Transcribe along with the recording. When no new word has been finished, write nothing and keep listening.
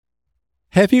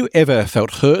Have you ever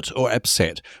felt hurt or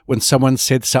upset when someone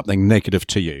said something negative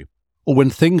to you, or when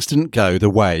things didn't go the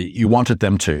way you wanted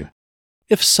them to?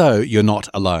 If so, you're not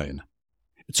alone.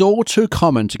 It's all too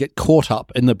common to get caught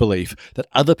up in the belief that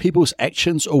other people's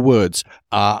actions or words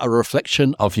are a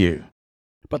reflection of you.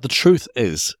 But the truth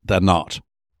is, they're not.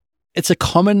 It's a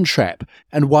common trap,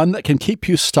 and one that can keep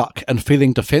you stuck and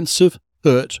feeling defensive,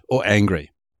 hurt, or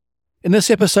angry. In this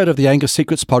episode of the Anger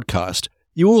Secrets podcast,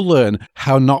 you will learn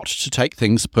how not to take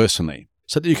things personally,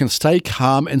 so that you can stay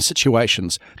calm in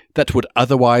situations that would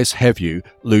otherwise have you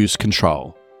lose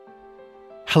control.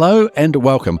 Hello and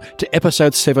welcome to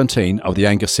episode 17 of the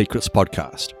Anger Secrets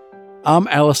podcast. I'm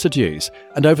Alistair Dews,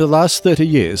 and over the last 30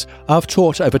 years, I've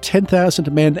taught over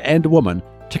 10,000 men and women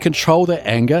to control their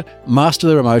anger, master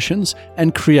their emotions,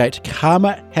 and create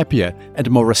calmer, happier,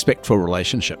 and more respectful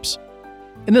relationships.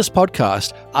 In this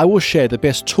podcast, I will share the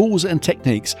best tools and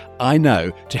techniques I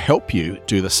know to help you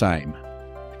do the same.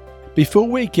 Before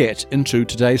we get into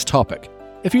today's topic,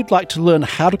 if you'd like to learn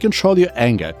how to control your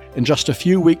anger in just a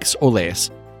few weeks or less,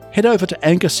 head over to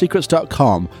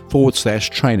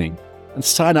angersecrets.com/training and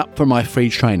sign up for my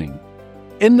free training.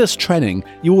 In this training,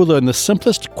 you will learn the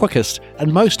simplest, quickest,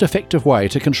 and most effective way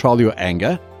to control your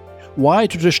anger, why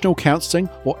traditional counseling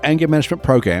or anger management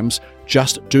programs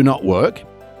just do not work,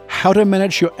 how to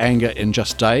manage your anger in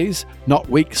just days, not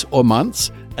weeks or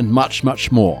months, and much, much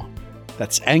more.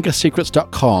 That's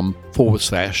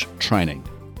angersecrets.com/training.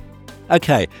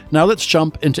 Okay, now let's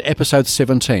jump into episode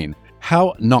 17,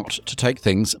 how not to take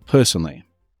things personally.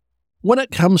 When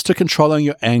it comes to controlling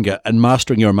your anger and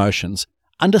mastering your emotions,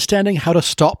 understanding how to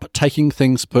stop taking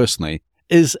things personally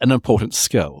is an important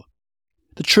skill.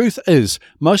 The truth is,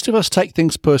 most of us take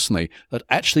things personally that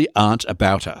actually aren't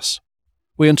about us.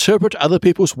 We interpret other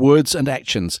people's words and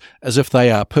actions as if they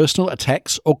are personal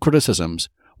attacks or criticisms,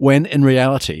 when in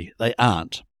reality they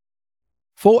aren't.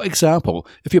 For example,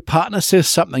 if your partner says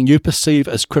something you perceive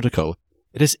as critical,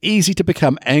 it is easy to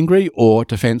become angry or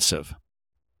defensive.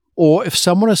 Or if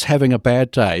someone is having a bad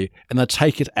day and they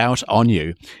take it out on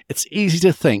you, it's easy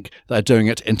to think they're doing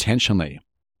it intentionally.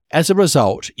 As a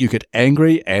result, you get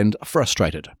angry and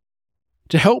frustrated.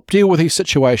 To help deal with these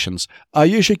situations, I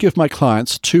usually give my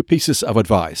clients two pieces of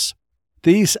advice.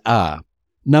 These are,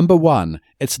 number one,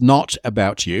 it's not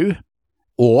about you,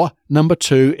 or number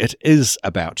two, it is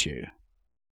about you.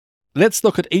 Let's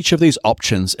look at each of these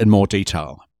options in more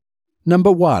detail.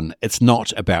 Number one, it's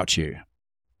not about you.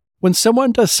 When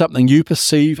someone does something you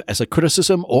perceive as a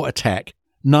criticism or attack,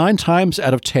 9 times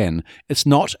out of 10, it's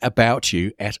not about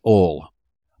you at all.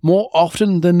 More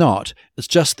often than not, it's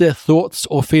just their thoughts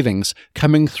or feelings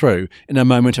coming through in a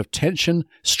moment of tension,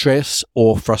 stress,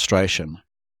 or frustration.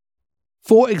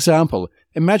 For example,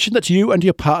 imagine that you and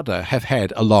your partner have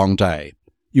had a long day.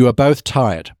 You are both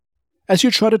tired. As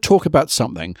you try to talk about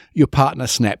something, your partner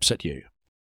snaps at you.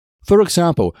 For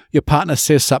example, your partner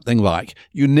says something like,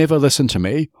 "You never listen to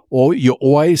me," or "You're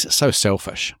always so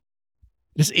selfish."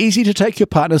 It is easy to take your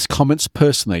partner's comments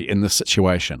personally in this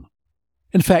situation.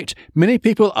 In fact, many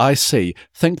people I see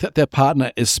think that their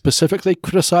partner is specifically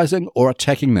criticizing or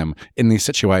attacking them in these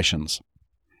situations.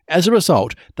 As a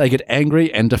result, they get angry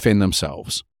and defend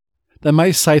themselves. They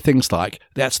may say things like,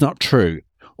 "That's not true,"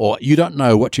 or "You don't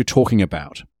know what you're talking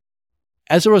about."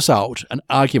 As a result, an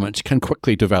argument can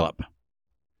quickly develop.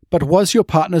 But was your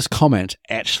partner's comment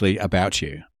actually about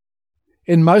you?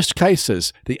 In most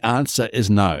cases, the answer is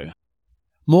no.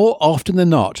 More often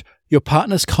than not, your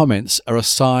partner's comments are a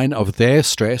sign of their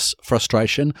stress,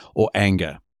 frustration, or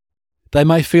anger. They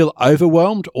may feel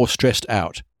overwhelmed or stressed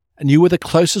out, and you were the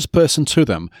closest person to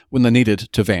them when they needed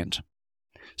to vent.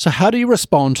 So how do you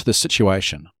respond to this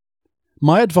situation?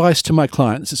 My advice to my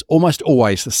clients is almost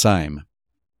always the same.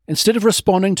 Instead of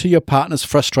responding to your partner's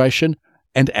frustration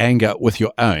and anger with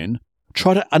your own,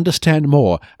 try to understand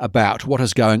more about what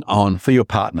is going on for your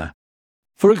partner.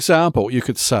 For example, you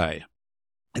could say,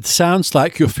 "It sounds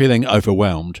like you're feeling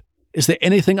overwhelmed. Is there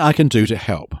anything I can do to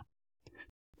help?"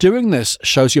 Doing this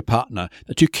shows your partner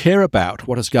that you care about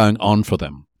what is going on for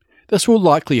them. This will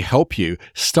likely help you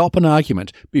stop an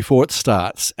argument before it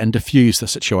starts and diffuse the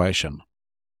situation.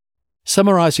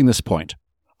 Summarizing this point,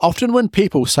 often when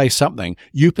people say something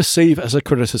you perceive as a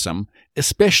criticism,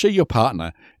 especially your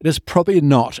partner, it is probably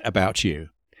not about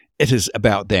you. It is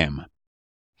about them.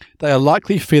 They are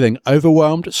likely feeling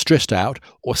overwhelmed, stressed out,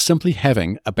 or simply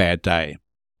having a bad day.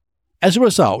 As a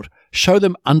result, show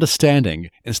them understanding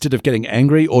instead of getting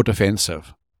angry or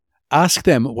defensive. Ask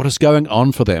them what is going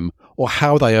on for them or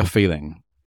how they are feeling.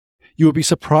 You will be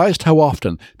surprised how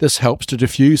often this helps to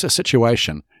diffuse a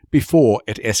situation before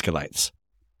it escalates.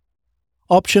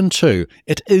 Option 2,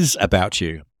 it is about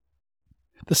you.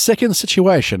 The second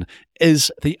situation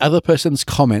is the other person's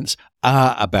comments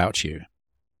are about you.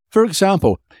 For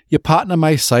example, your partner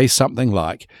may say something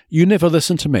like, "You never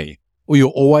listen to me," or "You're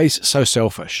always so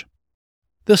selfish."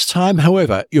 This time,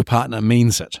 however, your partner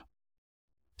means it.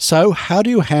 So, how do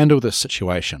you handle this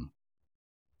situation?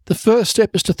 The first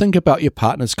step is to think about your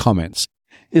partner's comments.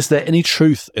 Is there any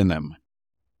truth in them?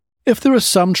 If there is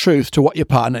some truth to what your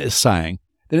partner is saying,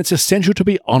 then it's essential to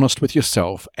be honest with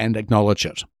yourself and acknowledge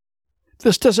it.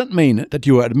 This doesn't mean that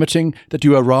you are admitting that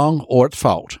you are wrong or at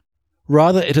fault.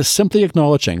 Rather, it is simply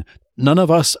acknowledging none of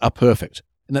us are perfect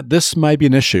and that this may be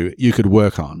an issue you could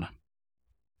work on.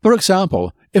 For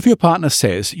example, if your partner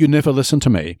says, "You never listen to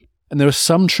me," and there is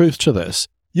some truth to this,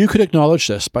 you could acknowledge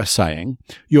this by saying,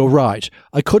 "You're right,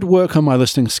 I could work on my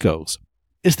listening skills.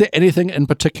 Is there anything in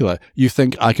particular you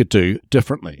think I could do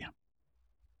differently?"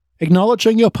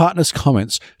 Acknowledging your partner's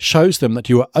comments shows them that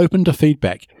you are open to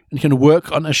feedback and can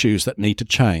work on issues that need to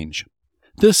change.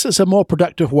 This is a more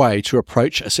productive way to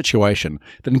approach a situation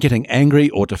than getting angry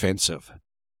or defensive.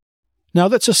 Now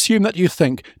let's assume that you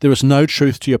think there is no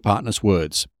truth to your partner's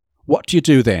words. What do you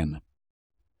do then?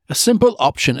 A simple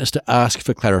option is to ask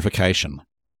for clarification.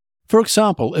 For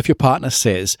example, if your partner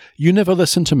says, "You never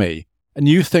listen to me," and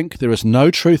you think there is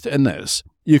no truth in this,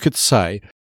 you could say,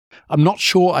 "I'm not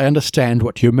sure I understand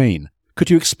what you mean. Could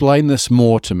you explain this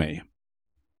more to me?"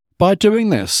 By doing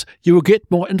this, you will get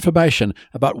more information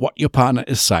about what your partner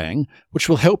is saying, which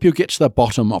will help you get to the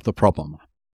bottom of the problem.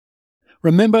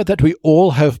 Remember that we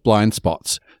all have blind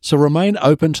spots, so remain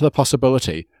open to the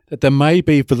possibility that there may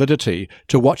be validity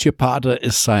to what your partner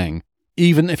is saying,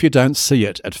 even if you don't see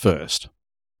it at first.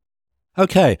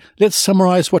 Okay, let's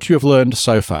summarize what you have learned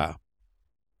so far.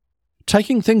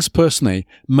 Taking things personally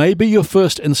may be your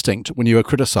first instinct when you are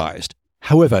criticized.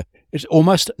 However, it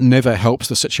almost never helps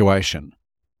the situation.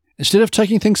 Instead of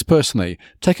taking things personally,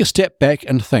 take a step back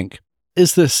and think,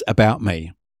 is this about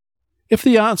me? If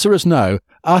the answer is no,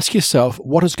 ask yourself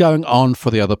what is going on for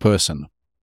the other person.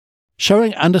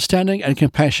 Showing understanding and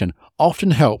compassion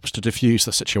often helps to diffuse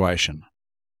the situation.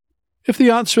 If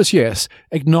the answer is yes,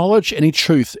 acknowledge any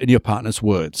truth in your partner's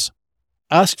words.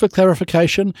 Ask for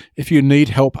clarification if you need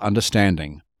help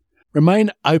understanding.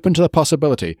 Remain open to the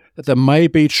possibility that there may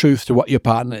be truth to what your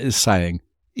partner is saying,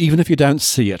 even if you don't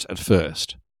see it at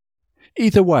first.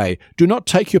 Either way, do not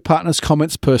take your partner's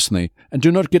comments personally and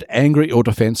do not get angry or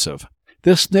defensive.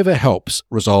 This never helps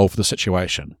resolve the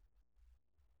situation.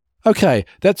 Okay,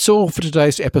 that's all for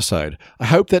today's episode. I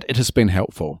hope that it has been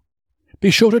helpful. Be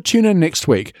sure to tune in next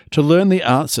week to learn the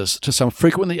answers to some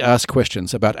frequently asked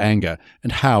questions about anger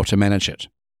and how to manage it.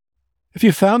 If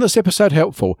you found this episode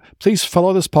helpful, please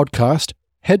follow this podcast,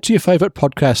 head to your favorite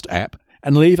podcast app,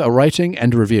 and leave a rating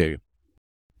and review.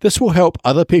 This will help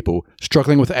other people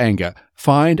struggling with anger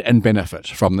find and benefit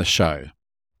from this show.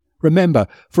 Remember,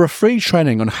 for a free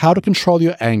training on how to control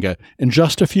your anger in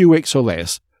just a few weeks or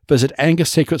less, visit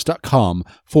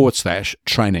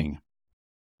angersecrets.com/training.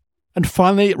 And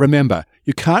finally, remember,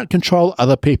 you can't control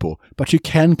other people, but you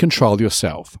can control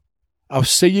yourself. I'll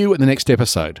see you in the next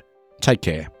episode. Take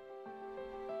care.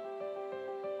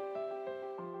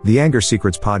 The Anger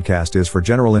Secrets podcast is for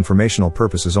general informational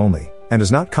purposes only, and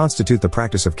does not constitute the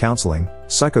practice of counseling,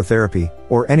 psychotherapy,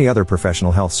 or any other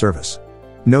professional health service.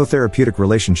 No therapeutic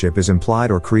relationship is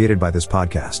implied or created by this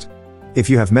podcast. If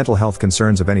you have mental health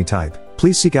concerns of any type,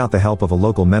 please seek out the help of a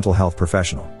local mental health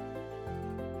professional.